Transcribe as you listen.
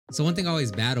So one thing I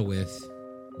always battle with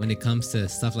when it comes to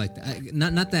stuff like that,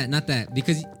 not that,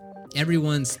 because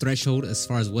everyone's threshold as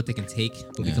far as what they can take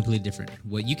will be completely different.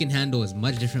 What you can handle is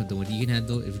much different than what you can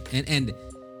handle. And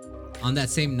on that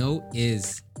same note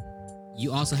is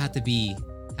you also have to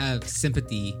have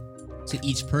sympathy to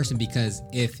each person, because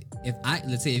if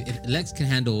Lex can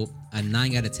handle a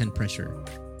 9 out of 10 pressure,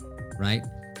 right?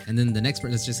 And then the next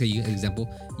person, let's just say you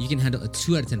example, you can handle a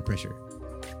 2 out of 10 pressure.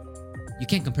 You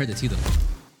can't compare the two though.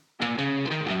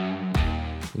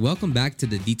 Welcome back to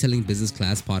the Detailing Business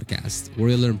Class podcast, where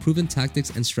you'll learn proven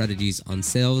tactics and strategies on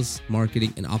sales,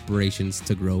 marketing, and operations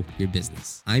to grow your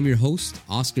business. I'm your host,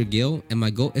 Oscar Gill, and my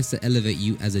goal is to elevate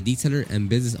you as a detailer and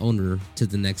business owner to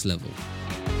the next level.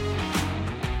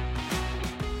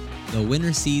 The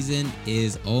winter season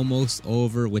is almost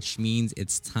over, which means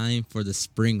it's time for the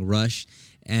spring rush.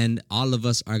 And all of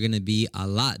us are going to be a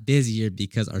lot busier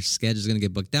because our schedule is going to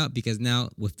get booked out, because now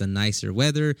with the nicer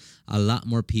weather, a lot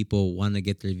more people want to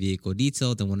get their vehicle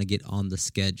detailed and want to get on the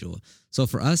schedule. So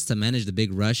for us to manage the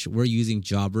big rush, we're using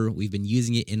Jobber. We've been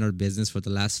using it in our business for the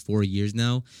last 4 years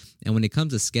now. And when it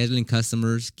comes to scheduling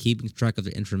customers, keeping track of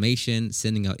their information,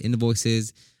 sending out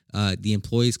invoices, the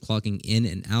employees clocking in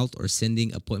and out, or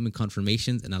sending appointment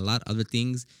confirmations, and a lot of other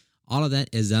things, all of that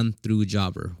is done through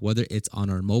Jobber, whether it's on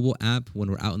our mobile app when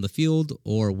we're out in the field,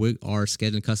 or we are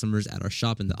scheduling customers at our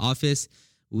shop in the office.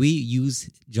 We use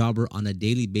Jobber on a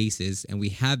daily basis, and we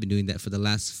have been doing that for the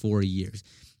last 4 years.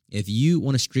 If you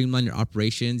want to streamline your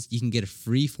operations, you can get a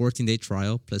free 14-day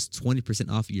trial plus 20%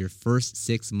 off your first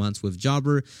 6 months with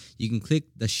Jobber. You can click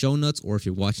the show notes, or if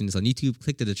you're watching this on YouTube,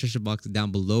 click the description box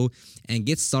down below and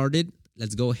get started.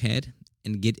 Let's go ahead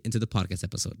and get into the podcast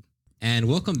episode. And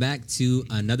welcome back to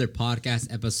another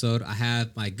podcast episode. I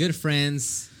have my good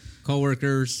friends,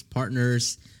 coworkers,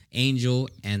 partners, Angel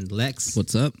and Lex.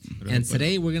 What's up? And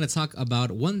today we're going to talk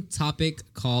about one topic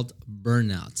called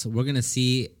burnout. So we're going to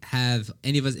see, have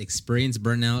any of us experienced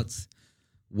burnout,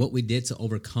 what we did to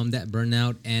overcome that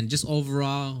burnout, and just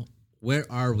overall, where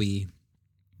are we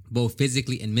both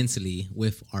physically and mentally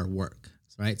with our work,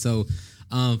 right? So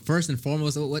first and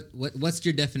foremost, what's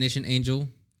your definition, Angel?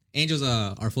 Angel's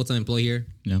our full-time employee here,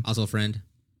 also a friend,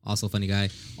 also a funny guy,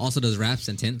 also does raps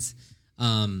and tints.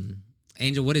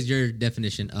 Angel, what is your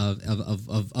definition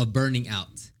of burning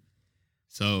out?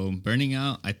 So burning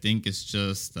out, I think it's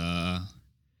just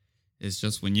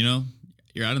when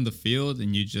you're out in the field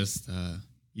and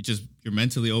you're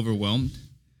mentally overwhelmed.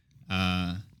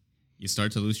 You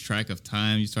start to lose track of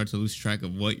time. You start to lose track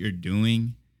of what you're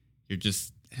doing. You're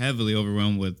just heavily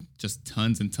overwhelmed with just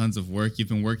tons and tons of work. You've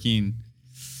been working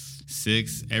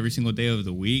 6 every single day of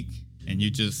the week, and you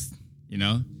just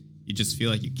feel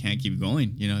like you can't keep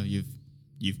going.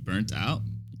 You've burnt out,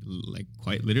 like,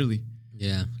 quite literally.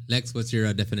 Yeah. Lex, what's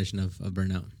your definition of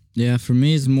burnout? Yeah, for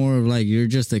me, it's more of like you're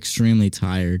just extremely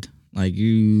tired. Like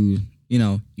you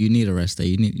need a rest day.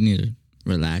 You need to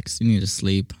relax. You need to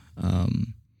sleep.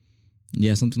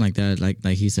 Yeah, something like that. Like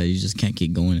he said, you just can't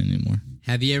keep going anymore.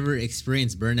 Have you ever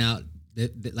experienced burnout,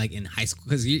 like in high school?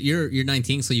 Because you're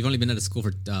 19, so you've only been out of school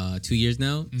for 2 years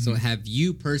now. Mm-hmm. So have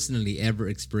you personally ever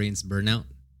experienced burnout?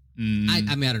 I mean,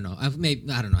 I don't know. I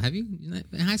don't know. Have you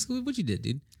in high school? What you did,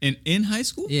 dude? In high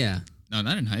school? Yeah. No,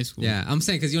 not in high school. Yeah, I'm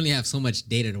saying because you only have so much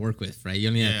data to work with, right? You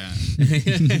only have.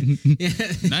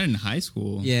 Yeah. Not in high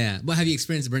school. Yeah, but have you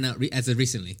experienced burnout as of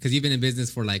recently? Because you've been in business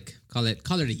for call it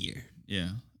a year. Yeah.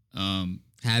 Do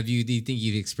you think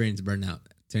you've experienced burnout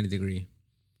to any degree?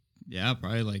 Yeah,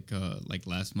 probably like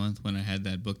last month when I had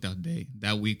that booked out day.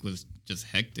 That week was just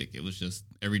hectic. It was just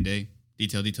every day.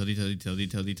 Detail,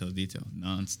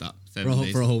 nonstop.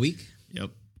 For a whole week? Yep.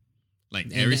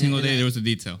 Every single day there was a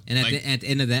detail. And at the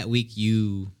end of that week,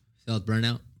 you felt burnt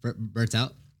out?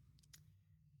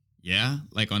 Yeah.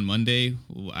 Like on Monday,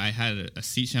 I had a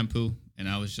seat shampoo, and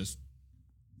I was just...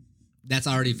 That's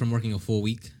already from working a full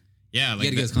week? Yeah. You got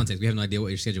to give us context. We have no idea what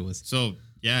your schedule was. So,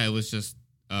 yeah, it was just...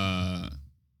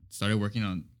 started working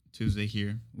on Tuesday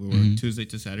here. We work Tuesday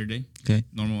to Saturday. Okay.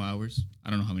 Normal hours. I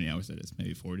don't know how many hours that is.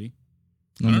 Maybe 40.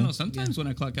 I don't know. Sometimes when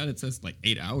I clock out, it says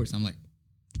 8 hours. I'm like,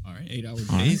 all right, 8 hours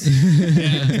days.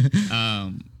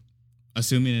 Yeah.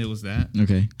 Assuming it was that.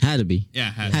 Okay. Had to be. Yeah.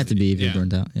 Had to be if you're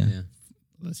burnt out. Yeah.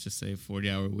 Let's just say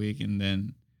 40-hour week. And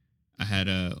then I had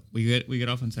we get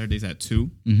off on Saturdays at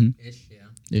 2. Ish,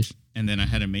 yeah. Ish. And then I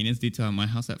had a maintenance detail at my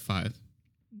house at 5.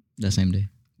 That same day.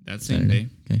 That same day.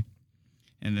 Okay.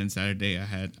 And then Saturday I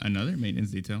had another maintenance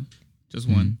detail. Just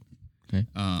one. Okay.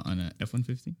 On a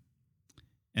F-150.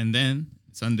 And then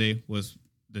Sunday was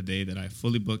the day that I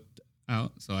fully booked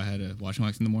out. So I had a wash and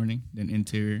wax in the morning, then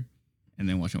interior, and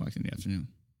then wash and wax in the afternoon.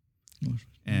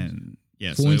 And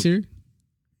yeah. Full interior?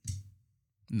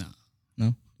 No,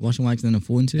 No, wash and wax, and then a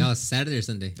full into. That was Saturday or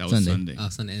Sunday? that was Sunday. Oh,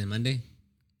 Sunday and Monday.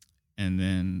 And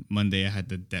then Monday I had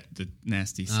the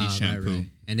nasty sea shampoo. Right.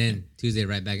 And then Tuesday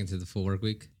right back into the full work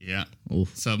week. Yeah.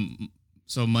 Oof. So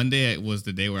Monday was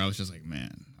the day where I was just like,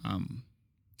 man, I'm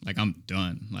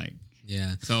done. Like,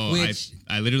 Yeah. so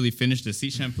I literally finished the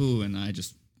sea shampoo and I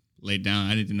just laid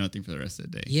down. I didn't do nothing for the rest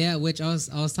of the day. Yeah, which I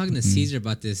was talking to Caesar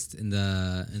about this in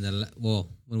the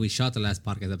when we shot the last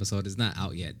podcast episode. It's not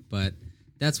out yet, but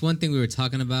that's one thing we were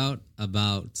talking about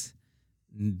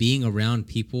being around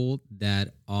people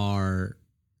that are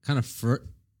kind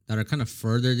of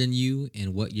further than you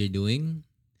in what you're doing.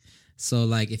 So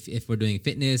like if we're doing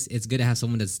fitness, it's good to have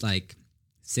someone that's like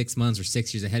 6 months or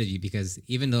 6 years ahead of you, because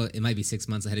even though it might be 6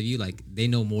 months ahead of you, like they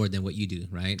know more than what you do,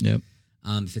 right? Yep.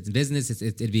 If it's in business,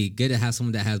 it'd be good to have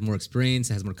someone that has more experience,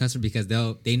 has more customers, because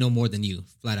they know more than you,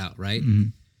 flat out, right? Mm-hmm.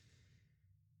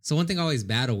 So one thing I always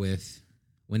battle with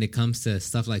when it comes to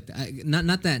stuff like that,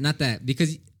 not that,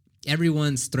 because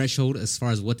everyone's threshold as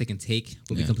far as what they can take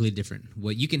will be completely different.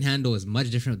 What you can handle is much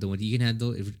different than what you can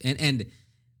handle, and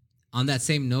on that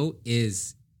same note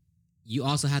is you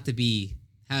also have to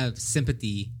have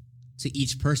sympathy to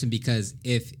each person, because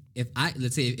if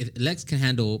let's say if Lex can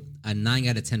handle a 9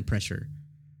 out of 10 pressure,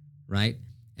 right?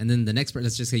 And then the next person,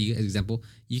 let's just say you, as an example,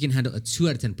 you can handle a 2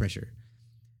 out of 10 pressure.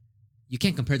 You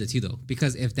can't compare the two though,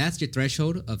 because if that's your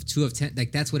threshold of 2 of 10,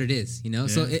 like that's what it is, you know? Yeah.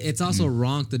 So it's also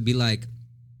wrong to be like,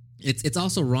 it's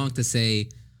also wrong to say,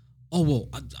 oh, well,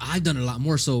 I've done a lot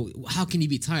more, so how can you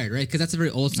be tired, right? Because that's a very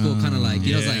old school kind of like,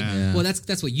 you know, it's like, well,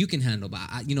 that's what you can handle, but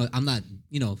I'm not,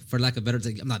 for lack of better, it's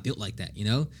like, I'm not built like that, you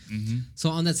know? Mm-hmm. So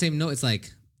on that same note, it's like,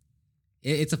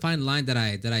 it's a fine line that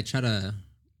I try to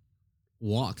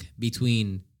walk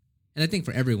between, and I think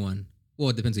for everyone, well,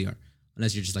 it depends who you are,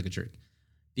 unless you're just like a jerk.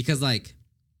 Because like,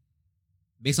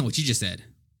 based on what you just said,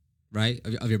 right,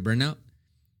 of your burnout,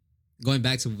 going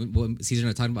back to what Caesar and I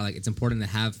were talking about, like it's important to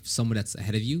have someone that's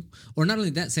ahead of you. Or not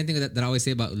only that, same thing that I always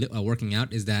say about working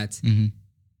out is that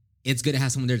it's good to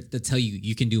have someone there to tell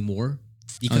you can do more,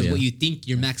 because what you think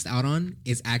you're maxed out on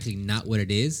is actually not what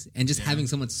it is. And just having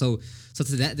someone, so to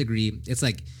that degree, it's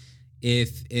like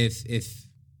if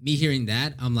me hearing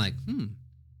that, I'm like,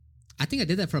 I think I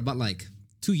did that for about like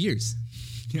 2 years.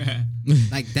 Yeah.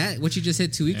 Like that, what you just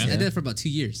said, 2 weeks, I did that for about 2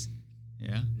 years.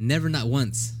 Yeah. Never, not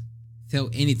once,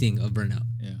 felt anything of burnout.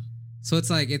 Yeah. So it's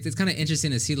like it's kind of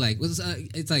interesting to see like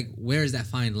it's like where is that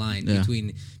fine line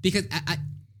between, because I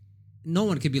no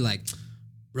one could be like,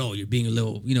 bro, you're being a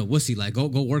little wussy, like go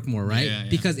work more, right? Yeah.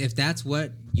 Because if that's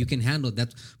what you can handle,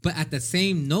 but at the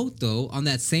same note though, on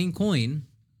that same coin,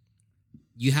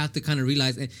 you have to kind of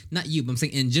realize, not you, but I'm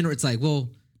saying in general, it's like, well,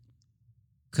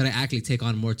 could I actually take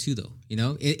on more too though?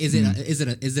 Is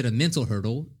it a mental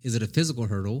hurdle? Is it a physical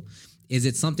hurdle? Is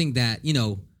it something that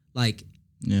like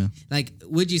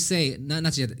would you say,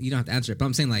 not you don't have to answer it, but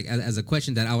I'm saying like as a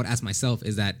question that I would ask myself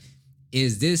is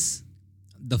this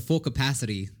the full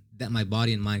capacity that my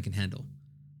body and mind can handle?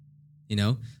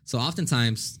 So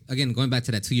oftentimes, again, going back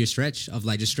to that 2-year stretch of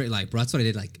like just straight like, bro, that's what I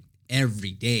did like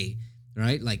every day,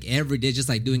 right? Like every day, just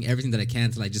like doing everything that I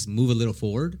can to like just move a little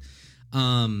forward.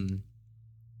 I'd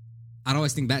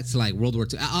always think back to like World War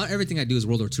II. Everything I do is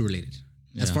World War II related,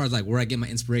 as far as like where I get my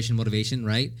inspiration, motivation,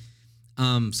 right?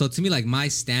 So to me, like my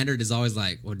standard is always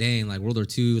like, well, dang, like World War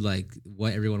II, like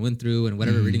what everyone went through and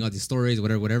whatever, reading all these stories,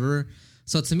 whatever.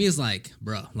 So to me, it's like,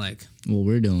 bro, like what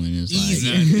we're doing is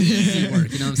easy, like easy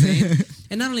work. You know what I'm saying?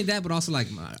 And not only that, but also like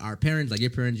our parents, like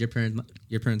your parents,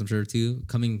 I'm sure too,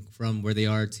 coming from where they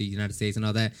are to the United States and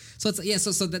all that. So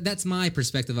it's so that's my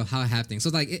perspective of how I have things. So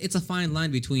like it's a fine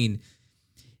line between,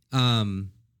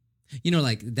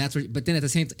 like that's where, but then at the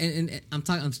same time, and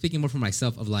I'm speaking more for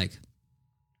myself of like.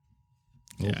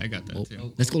 Yeah, I got that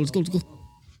too. Let's go. Ladies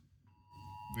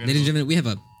and gentlemen, we have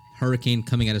a hurricane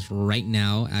coming at us right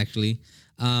now, actually.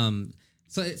 So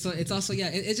it's also,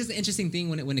 it's just an interesting thing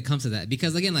when it comes to that,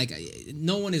 because again, like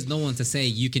no one is no one to say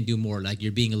you can do more, like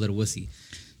you're being a little wussy.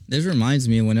 This reminds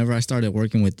me of whenever I started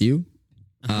working with you,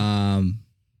 and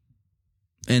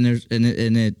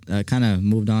it kind of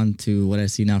moved on to what I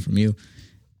see now from you.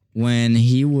 When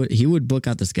he would book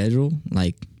out the schedule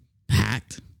like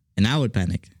packed, and I would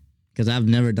panic because I've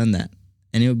never done that,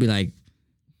 and it would be like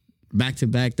back to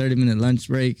back 30-minute lunch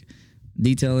break,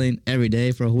 detailing every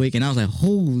day for a week, and I was like,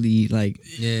 holy, like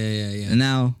yeah. And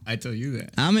now I tell you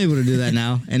that I'm able to do that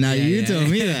now, and now you tell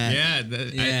me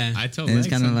that. I told. And it's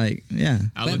kind of like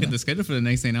I look at the schedule for the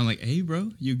next day, and I'm like, hey, bro,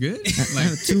 you good? Like I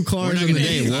have 2 cars in the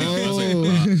day. Whoa!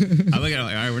 I look at it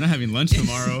like, all right, we're not having lunch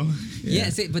tomorrow.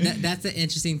 See, but that's the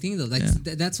interesting thing though. Like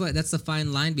that's the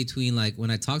fine line between like when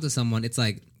I talk to someone, it's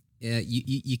like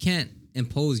you can't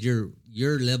impose your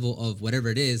your level of whatever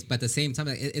it is, but at the same time,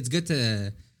 like, it's good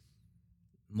to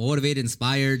motivate,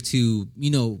 inspire, to,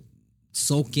 you know,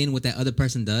 soak in what that other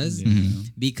person does.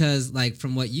 Because like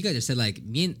from what you guys just said, like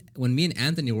when me and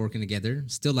Anthony were working together,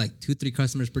 still like 2-3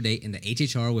 customers per day in the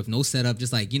HHR with no setup,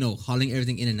 just like, you know, hauling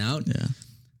everything in and out. Yeah.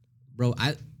 Bro,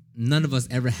 none of us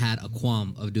ever had a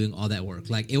qualm of doing all that work.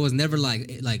 Like it was never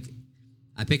like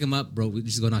I pick him up, bro, we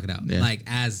just go knock it out. Yeah. Like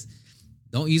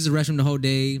don't use the restroom the whole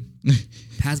day,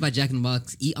 pass by Jack in the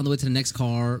Box, eat on the way to the next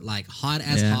car, like hot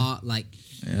as hot, like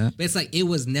but it's like it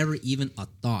was never even a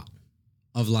thought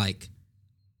of like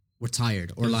we're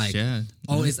tired or like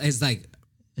it's like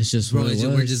it's just bro, what it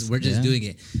we're was. just doing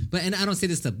it. But and I don't say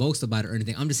this to boast about it or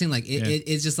anything. I'm just saying like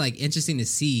it's just like interesting to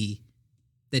see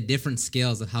the different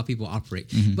scales of how people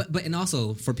operate. But and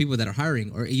also for people that are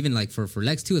hiring, or even like for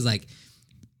Lex too, is like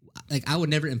I would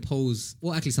never impose.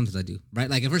 Well, actually, sometimes I do. Right?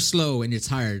 Like if we're slow and you're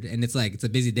tired and it's like it's a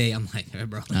busy day, I'm like, hey,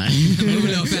 bro, move a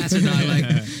little faster, dog. Like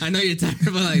I know you're tired,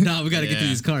 but like, no, we got to get to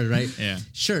these cars, right? Yeah.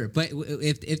 Sure, but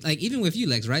if like even with you,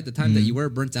 Lex, right? The time that you were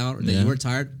burnt out or that you were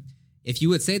tired, if you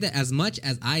would say that, as much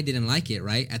as I didn't like it,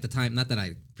 right? At the time, not that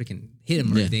I freaking hit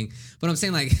him or anything, but I'm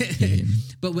saying like,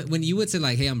 but when you would say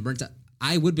like, hey, I'm burnt out,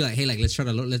 I would be like, hey, like let's try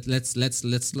to let's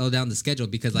slow down the schedule,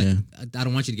 because like I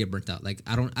don't want you to get burnt out. Like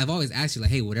I've always asked you like,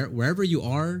 hey, wherever you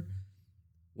are,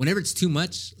 whenever it's too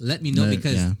much, let me know,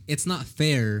 because it's not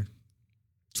fair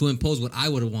to impose what I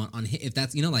would want on him, if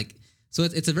that's, you know, like, so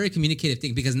it's a very communicative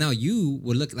thing, because now you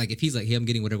would look like, if he's like, hey, I'm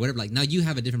getting whatever, like now you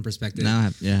have a different perspective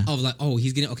of like, oh,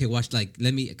 he's getting, okay, watch, like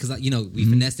let me, because you know we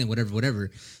finessed him, whatever.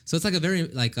 So it's like a very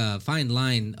like fine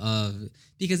line of,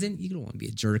 because then you don't want to be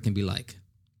a jerk and be like,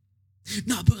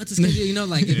 no, but it's a schedule, you know,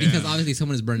 like because obviously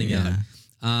someone is burning out.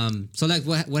 So like,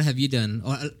 what have you done?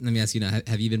 Or let me ask you now: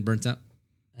 have you been burnt out?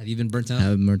 Have you been burnt out?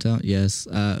 Have been burnt out? Yes.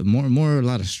 More a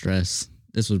lot of stress.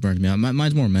 This was burnt me out.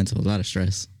 Mine's more mental. A lot of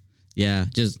stress. Yeah,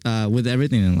 just with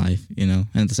everything in life, you know,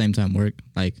 and at the same time work,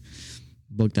 like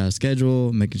booked out a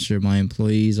schedule, making sure my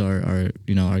employees are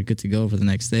good to go for the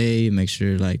next day. Make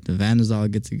sure like the van is all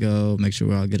good to go. Make sure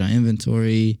we're all good on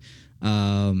inventory.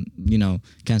 You know,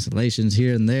 cancellations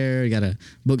here and there. You gotta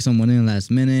book someone in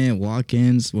last minute,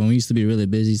 walk-ins when we used to be really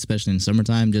busy, especially in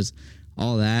summertime. Just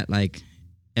all that, like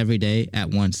every day at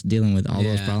once, dealing with all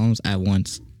those problems at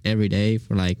once every day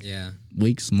for like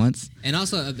weeks, months. And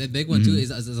also a big one too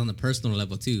is on the personal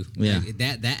level too. Yeah, like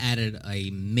that added a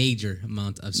major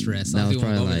amount of stress. That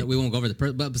was we won't go over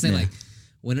but saying like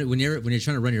when you're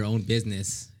trying to run your own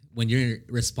business, when you're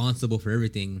responsible for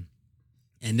everything,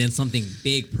 and then something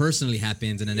big personally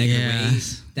happens in a negative way,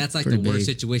 that's like the worst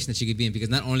situation that you could be in, because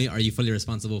not only are you fully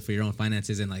responsible for your own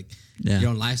finances and like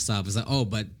your own lifestyle, it's like, oh,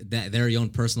 but that their own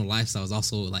personal lifestyle is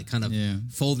also like kind of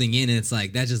folding in, and it's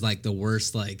like that's just like the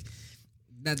worst, like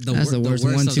that's the worst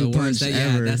 1-2 punch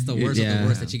ever. That's the worst of the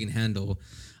worst that you can handle.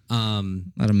 A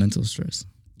lot of mental stress.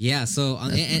 Yeah. So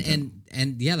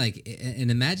and yeah, like,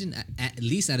 and imagine at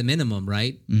least at a minimum,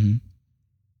 right?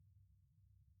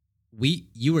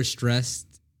 You were stressed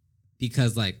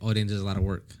because like, oh dang, there's a lot of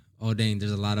work. Oh dang,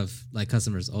 there's a lot of like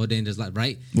customers. Oh dang, there's a lot,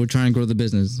 right? We're trying to grow the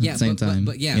business at the same time.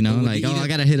 But you know, like, I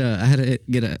gotta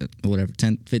get a whatever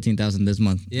 10,000-15,000 this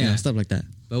month. Yeah, you know, stuff like that.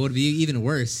 But what would be even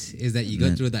worse is that you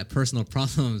go through that personal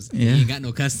problems. And you ain't got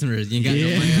no customers. You ain't got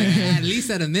no money. Like, at least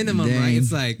at a minimum, right?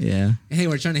 It's like, hey,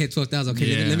 we're trying to hit 12,000.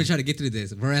 Okay, let me try to get through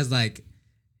this. Whereas like,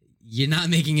 you're not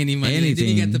making any money. Then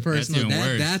you get the personal.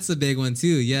 That's a big one too.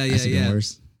 Yeah. Even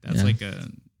worse. That's like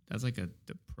a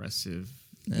depressive.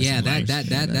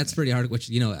 That's pretty hard. Which,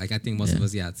 you know, like I think most of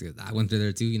us, I went through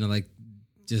there too. You know, like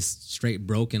just straight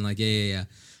broken. Like So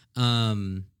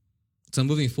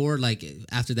moving forward, like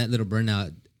after that little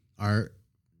burnout,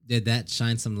 did that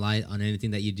shine some light on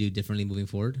anything that you do differently moving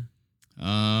forward?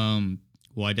 Well,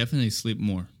 I definitely sleep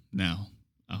more now,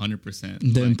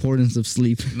 100%. The importance of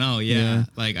sleep. No,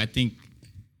 like I think.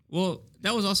 Well,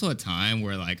 that was also a time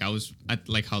where like I was,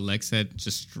 like how Lex said,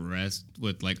 just stressed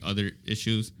with like other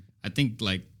issues. I think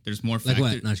like there's more factors.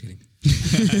 Like what? No, just kidding.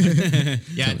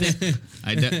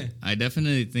 I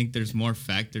definitely think there's more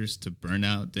factors to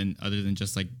burnout than other than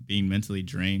just like being mentally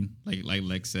drained. Like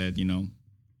Lex said, you know,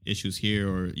 issues here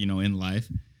or, you know, in life.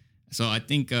 So I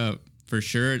think for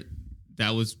sure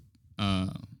that was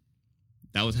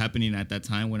happening at that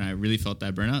time when I really felt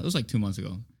that burnout. It was like 2 months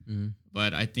ago. Mm-hmm.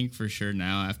 But I think for sure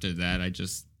now after that, I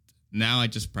just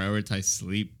prioritize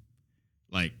sleep.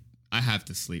 Like I have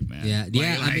to sleep, man. A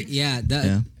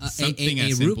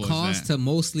root cause to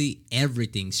mostly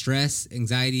everything: stress,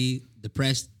 anxiety,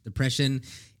 depression.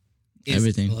 Is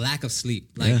everything. Lack of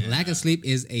sleep. Like lack of sleep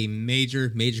is a major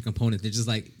component. It's just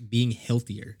like being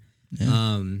healthier.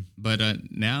 But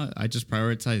now I just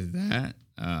prioritize that.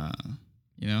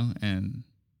 you know, and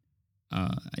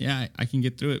yeah, I can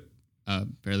get through it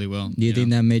fairly well. Do you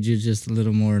think that made you just a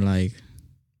little more like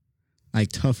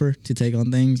tougher to take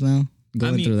on things now?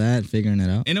 Going through that, figuring it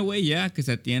out. In a way, yeah, because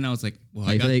at the end I was like, well,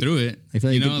 I feel got like- through it. I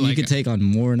feel like you could take on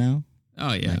more now.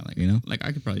 Oh yeah, like, you know? like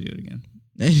I could probably do it again.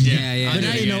 Yeah. But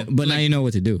now you know. But now you know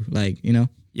what to do. Like, you know.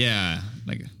 Yeah,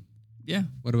 like yeah.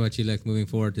 What about you, like moving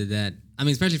forward to that? I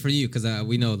mean, especially for you, because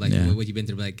we know like what you've been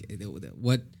through. Like,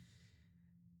 what?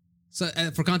 So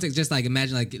for context, just like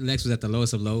imagine like Lex was at the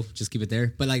lowest of low. Just keep it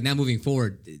there. But like now moving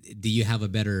forward, do you have a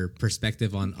better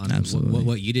perspective on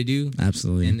what you to do?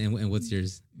 Absolutely. And what's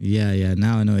yours? Yeah.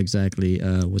 Now I know exactly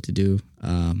what to do.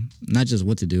 Not just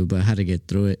what to do, but how to get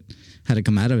through it, how to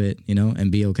come out of it, you know,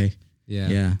 and be okay.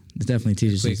 Yeah. It definitely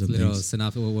teaches you Quick some little things.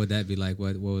 synopsis. What would that be like?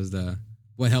 What was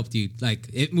what helped you like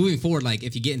moving forward? Like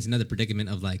if you get into another predicament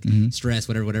of like stress,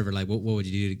 whatever. Like what would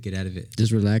you do to get out of it?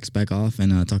 Just relax, back off,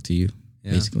 and talk to you.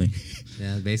 Yeah. Basically.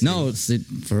 Yeah, basically. No, it's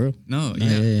for real. No,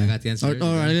 yeah. Yeah. I got the answer. Or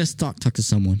I just talk to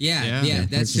someone. Yeah, Yeah.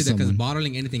 that's Talk to true. Because someone.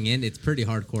 bottling anything in, it's pretty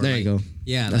hardcore. There like, you go.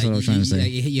 Yeah, That's like, what I was trying to say.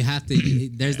 You have to.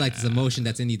 There's like this emotion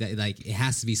that's in you that like it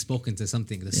has to be spoken to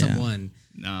something, to someone.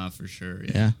 Nah, for sure.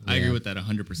 Yeah. I agree with that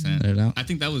 100%. Let it out. I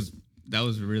think that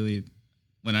was really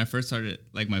when I first started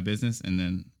like my business, and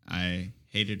then I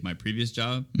hated my previous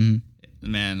job.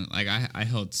 Man, like I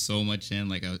held so much in,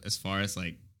 like as far as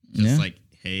like just like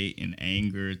hate and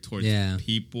anger towards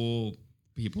people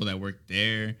that work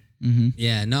there.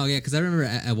 Yeah, because I remember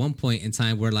at one point in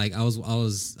time where like I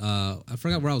was I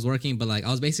forgot where I was working, but like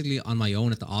I was basically on my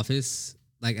own at the office,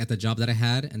 like at the job that I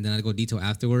had, and then I'd go detail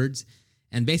afterwards.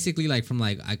 And basically, like from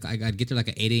like I'd get there like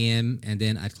at 8 a.m. and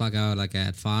then I'd clock out like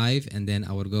at 5, and then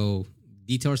I would go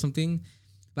detail or something.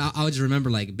 But I would just remember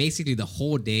like basically the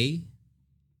whole day,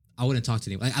 I wouldn't talk to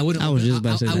anyone. Like I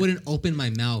wouldn't open my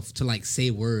mouth to like say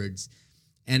words.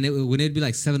 And when it'd be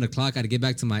like 7 o'clock, I'd get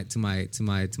back to my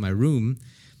room,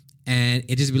 and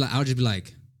it'd be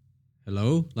like,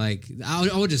 hello, like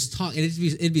I would just talk, and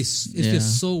it'd be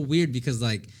so weird because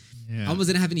like. Yeah. I almost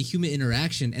didn't have any human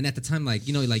interaction, and at the time, like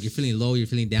you know, like you're feeling low, you're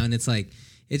feeling down. It's like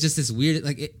it's just this weird,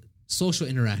 like social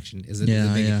interaction is a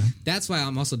big. That's why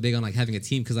I'm also big on like having a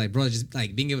team, because like bro, just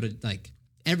like being able to like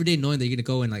every day knowing that you're gonna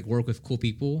go and like work with cool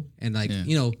people and like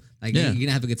you know like you're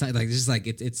gonna have a good time. Like it's just like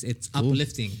it's cool.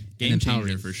 Uplifting, game and empowering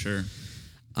changer for sure.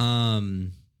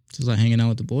 Just like hanging out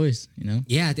with the boys, you know.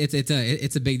 Yeah,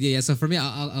 it's a big deal. Yeah, so for me,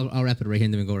 I'll wrap it right here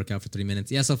and then we go work out for 3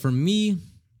 minutes. Yeah, so for me.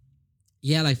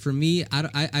 Yeah, like for me,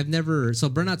 I've never. So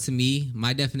burnout to me,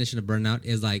 my definition of burnout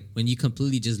is like when you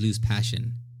completely just lose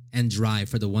passion and drive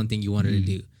for the one thing you wanted to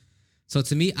do. So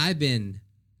to me, I've been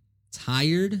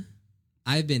tired,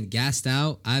 I've been gassed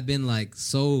out, I've been like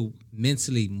so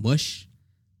mentally mush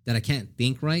that I can't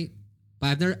think right. But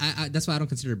I've never. That's why I don't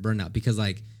consider it burnout, because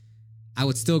like I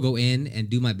would still go in and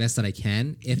do my best that I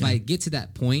can. If I get to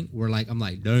that point where like I'm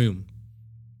like, damn,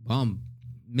 I'm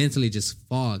mentally just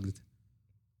fogged,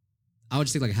 I would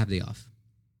just take like a half day off,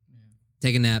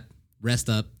 take a nap, rest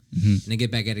up, and then get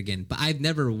back at it again. But I've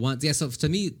never once. Yeah. So to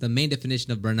me, the main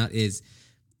definition of burnout is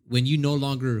when you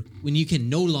can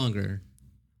no longer,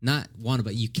 not want to,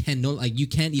 but you can you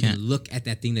can't even look at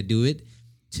that thing to do it.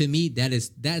 To me,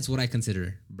 that's what I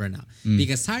consider burnout.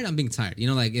 Because tired, I'm being tired. You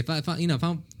know, like if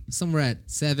I'm somewhere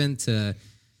at 7 to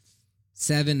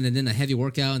 7 and then a heavy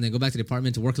workout and then go back to the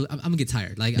apartment to work, I'm gonna get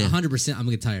tired. Like 100%, I'm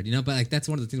gonna get tired. You know, but like that's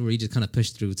one of the things where you just kind of push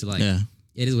through to like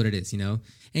it is what it is. You know,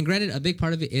 and granted, a big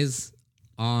part of it is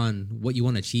on what you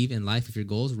want to achieve in life with your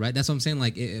goals, right? That's what I'm saying.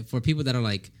 Like for people that are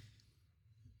like,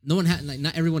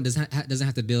 not everyone doesn't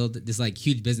have to build this like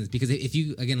huge business, because if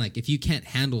you can't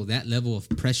handle that level of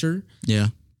pressure,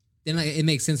 then like, it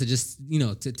makes sense to just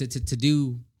to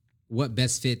do what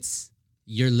best fits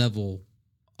your level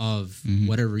of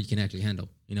whatever you can actually handle.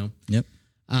 You know. Yep.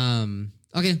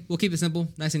 Okay, we'll keep it simple,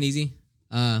 nice and easy.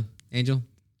 Angel,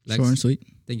 Lex, short and sweet.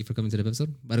 thank you for coming to the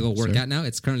episode. About to go work out now.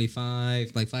 It's currently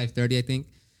 5:30, I think.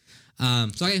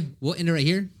 So okay, we'll end it right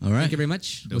here. All right. Thank you very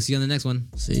much. We'll see you on the next one.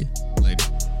 See you Later.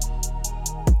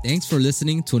 Thanks for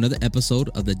listening to another episode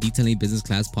of the Detailing Business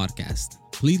Class podcast.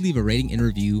 Please leave a rating and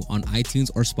review on iTunes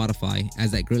or Spotify,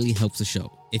 as that greatly helps the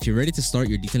show. If you're ready to start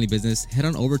your detailing business, head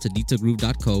on over to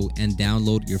detailgroove.co and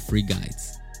download your free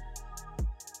guides.